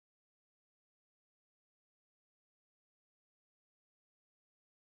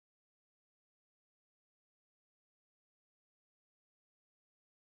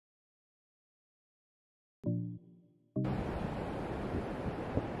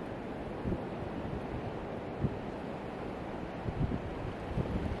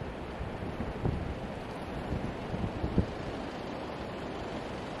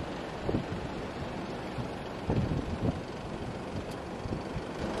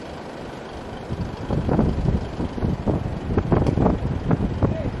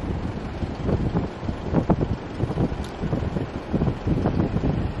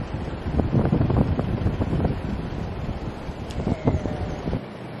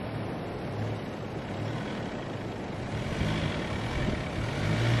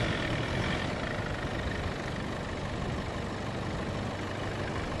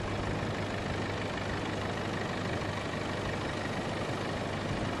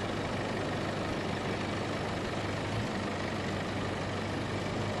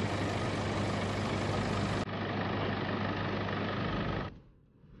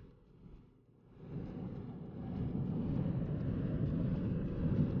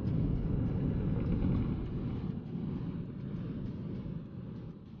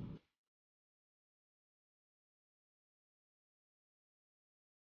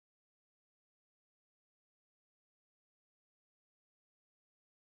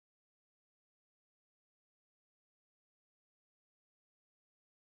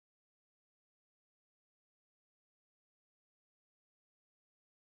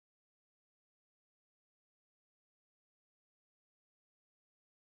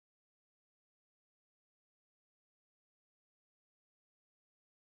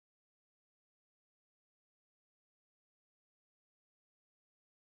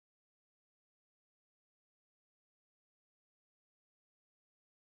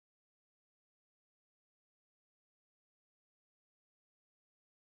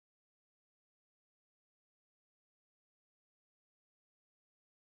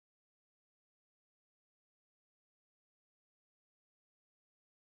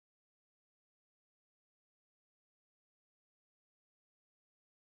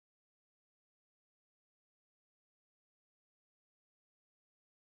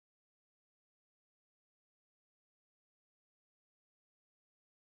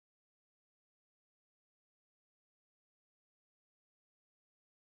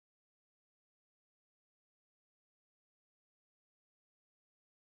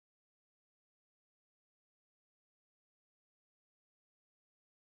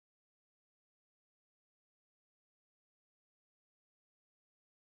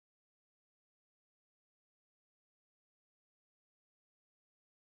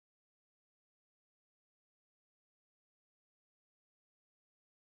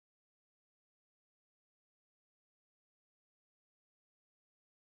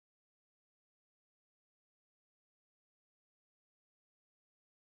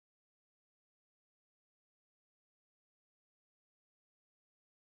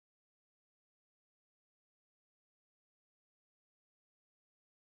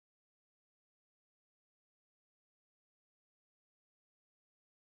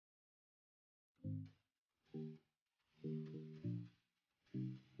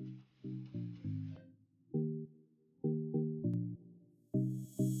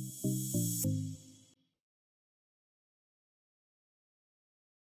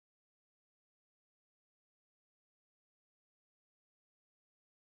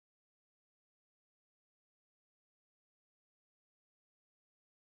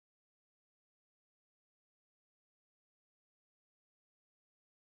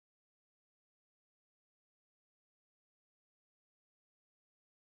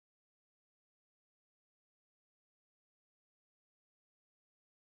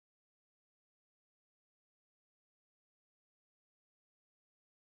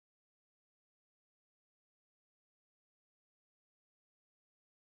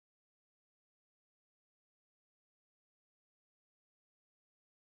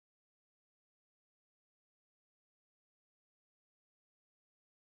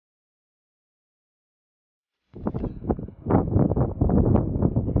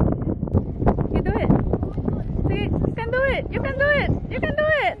it. You can do it. You can do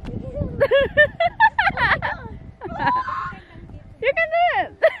it. You can do it.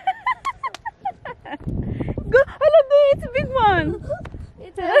 Go. I love it. It's a big one.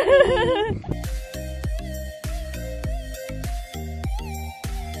 It's a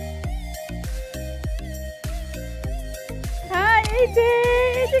Hi, AJ.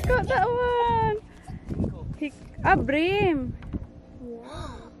 AJ got that one. A brim.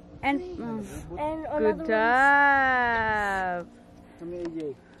 And good job. Kami AJ.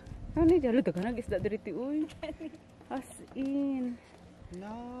 Ano dia lu tekan isda dari ti uy. As in.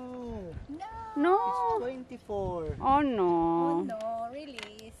 No. No. It's 24. Oh no. Oh no,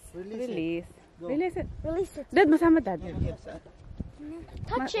 release. Release. Go. Release it. Release it. Dad, masama dad. Here, here, son.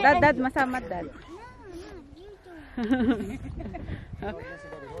 Touch it. Dad, masama dad.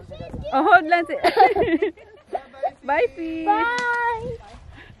 Oh, hold lang si. Bye, P. Bye.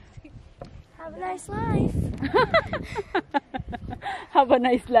 Have a nice life. Have a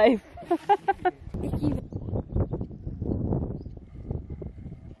nice life.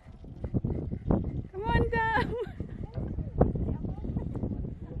 Come on, Dam.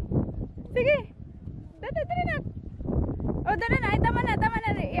 Sige. Dada na. Oh, dada na. Ay, tama na.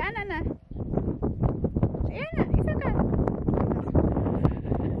 Iyan na. Ayan na. Isa ka.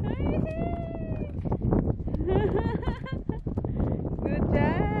 Good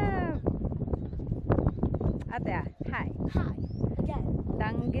job. Ate, hi. Hi. Again.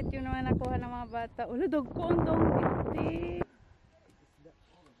 Danggit yun naman nakuha ng mga bata. Ulo, dog ko ang danggit.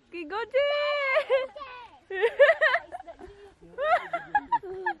 Okay, go, Jay!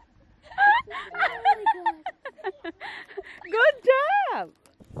 Good job!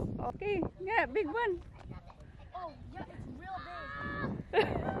 Okay, yeah, big one. Oh, yeah, it's real big.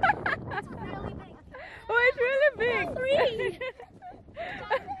 It's really big. Oh, it's really big. Three.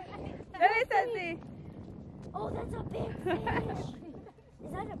 That is Sandy. Oh, that's a big fish.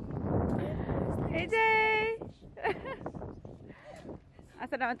 Is that a... Hey, Jay!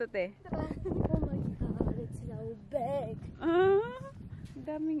 Asa naman to, te? Oh my god, it's so big.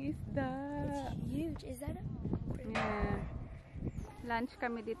 Daming isda. It's huge. Is that a... Yeah. Lunch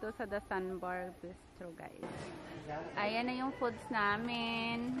kami dito sa The Sunbar Bistro, guys. Ayan na yung foods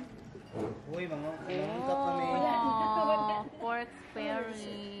namin. Uy, mangungkap kami. Oh, pork spare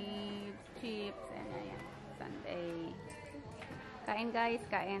ribs, chips, and ayan, sundae. Kain, guys,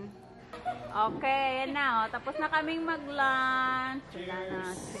 kain. Okay, ayan na. Oh. Tapos na kaming mag-lunch.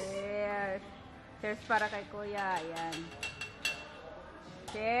 Cheers. Cheers para kay Kuya. Ayan.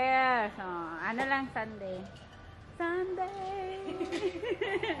 Cheers. Oh, ano lang, sundae. Sunday.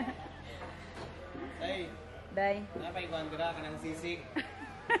 Ay, Day. napaiguan ka ng sisig.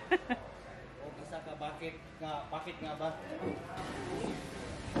 O isa ka, bakit nga ba?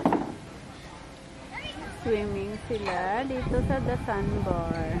 Swimming sila dito sa The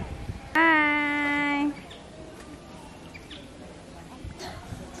Sunbar. Hi!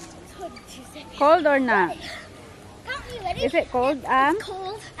 Cold or not? Count me, ready? Is it cold, It's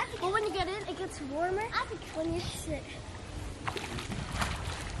cold, but when you get in, it gets warmer. When you sit.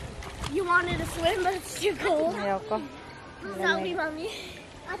 You wanted to swim, but it's too cold. Ayoko. Zombie mommy.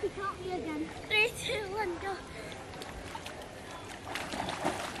 Abby, count me again. 3, 2, 1, go.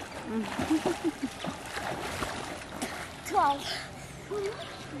 12.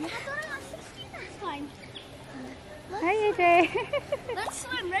 I thought I got 16 last time. Hi, AJ. Let's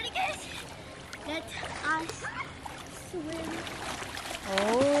swim. Ready, guys? Let us swim.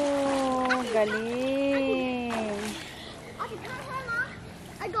 Oh, galing. Okay, count how long.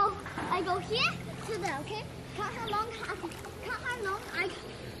 I go here to there, okay? Count how long. Count how long.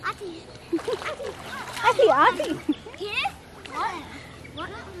 Ati. Here. What?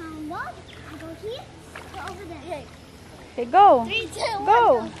 How long? I go here. Go over there. Okay, go. 3, 2, 1.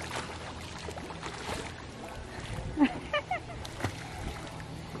 Go.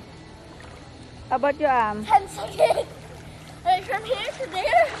 How about your arm? 10 seconds. And from here to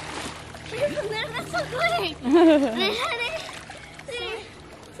there. Here from there. That's so quick. Ready? 3,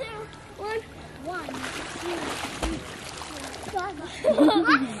 2, 1. 1, 2, 3, 4,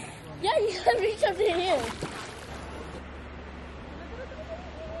 5. Yeah, you can reach up to here.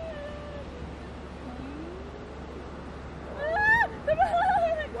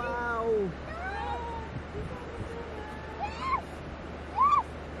 Wow!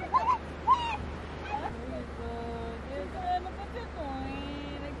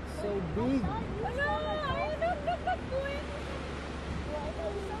 So big!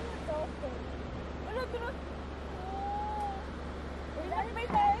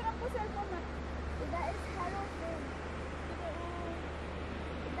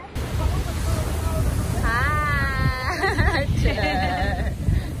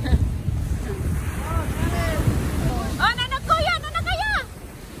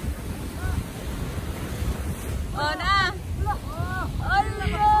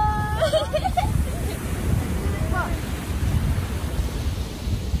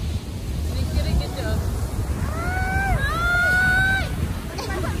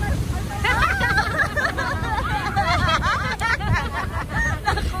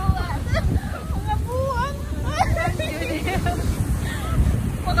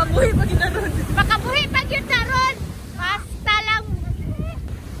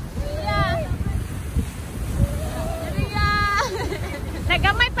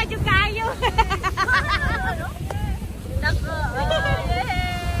 Nako.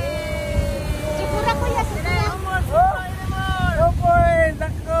 Sigura ko yan.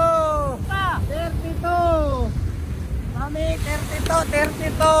 Nako! 32! Mami,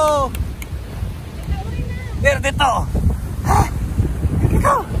 32! 32! Ha?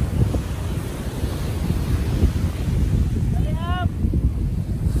 Ikaw!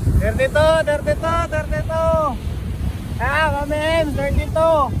 Thirty-two! Ah, mami, 32!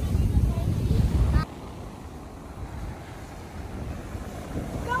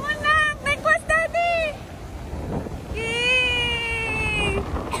 Come on na! Request daddy! Yay!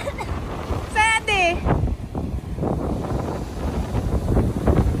 Daddy!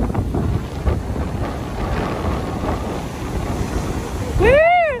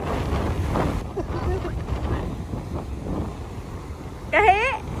 Woo! Kahi?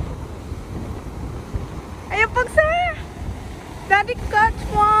 Ayaw pagsa! Daddy catch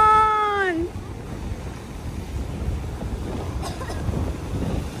one!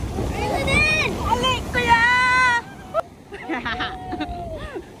 Alik kuya!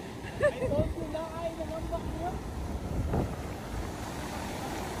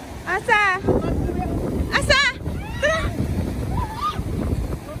 Asa? Asa?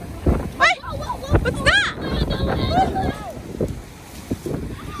 Ay! What's that?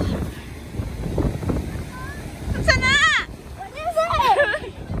 Asa na? What is it?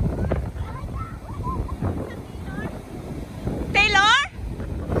 Taylor?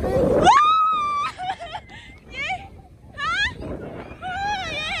 Woo! Yay! Ha? Oh,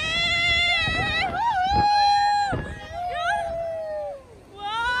 yay! Woo!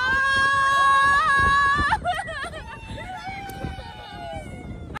 Wow!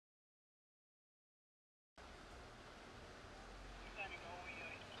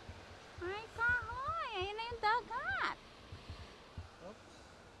 Ay, kahoy! Ayun na yung dagat.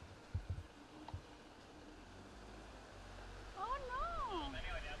 Oh, no!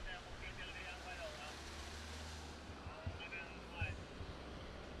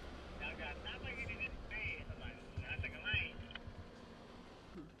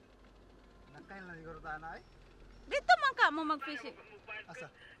 Nakain lang siguro tayo na ay? Dito man ka mo mag-fishing. Asa?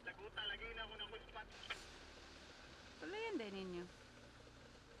 Tulayan din ninyo.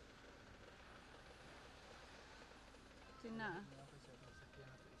 Sina.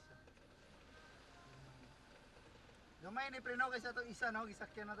 Gamay ni Prino kaysa itong isa, no?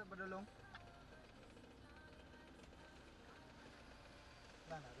 Gisakyan natin padulong.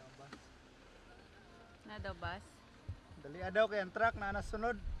 Wala na daw ba? Na daw bus? Dali daw kay ang truck na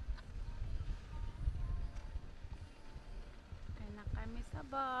nasunod. Kaya na kami sa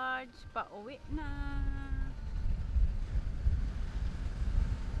barge. Pauwi na.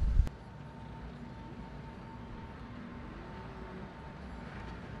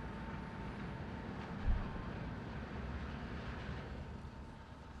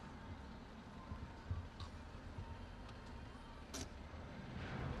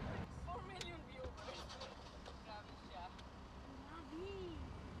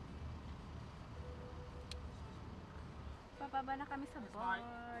 Bababa na kami sa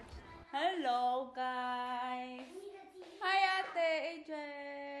barge. Hello, guys! Hi, Ate AJ!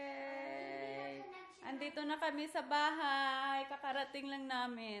 Andito na kami sa bahay. Kakarating lang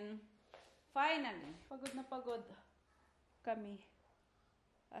namin. Finally. Pagod na pagod kami.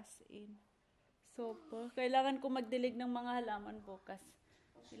 As in. Super. Kailangan ko magdilig ng mga halaman bukas.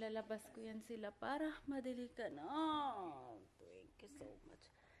 Ilalabas ko yan sila para madilig ka na. Oh, thank you so much.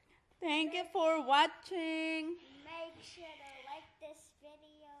 Thank you for watching. Make sure to like this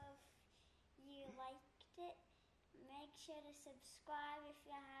video if you liked it. Make sure to subscribe if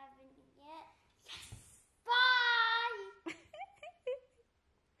you haven't yet. Yes! Bye!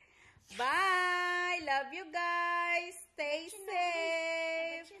 Bye! Love you guys! Stay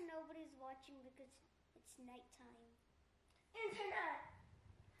safe! Bet you nobody's watching because it's nighttime. Internet!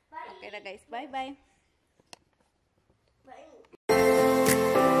 Bye! Okay na guys. Bye-bye. Bye!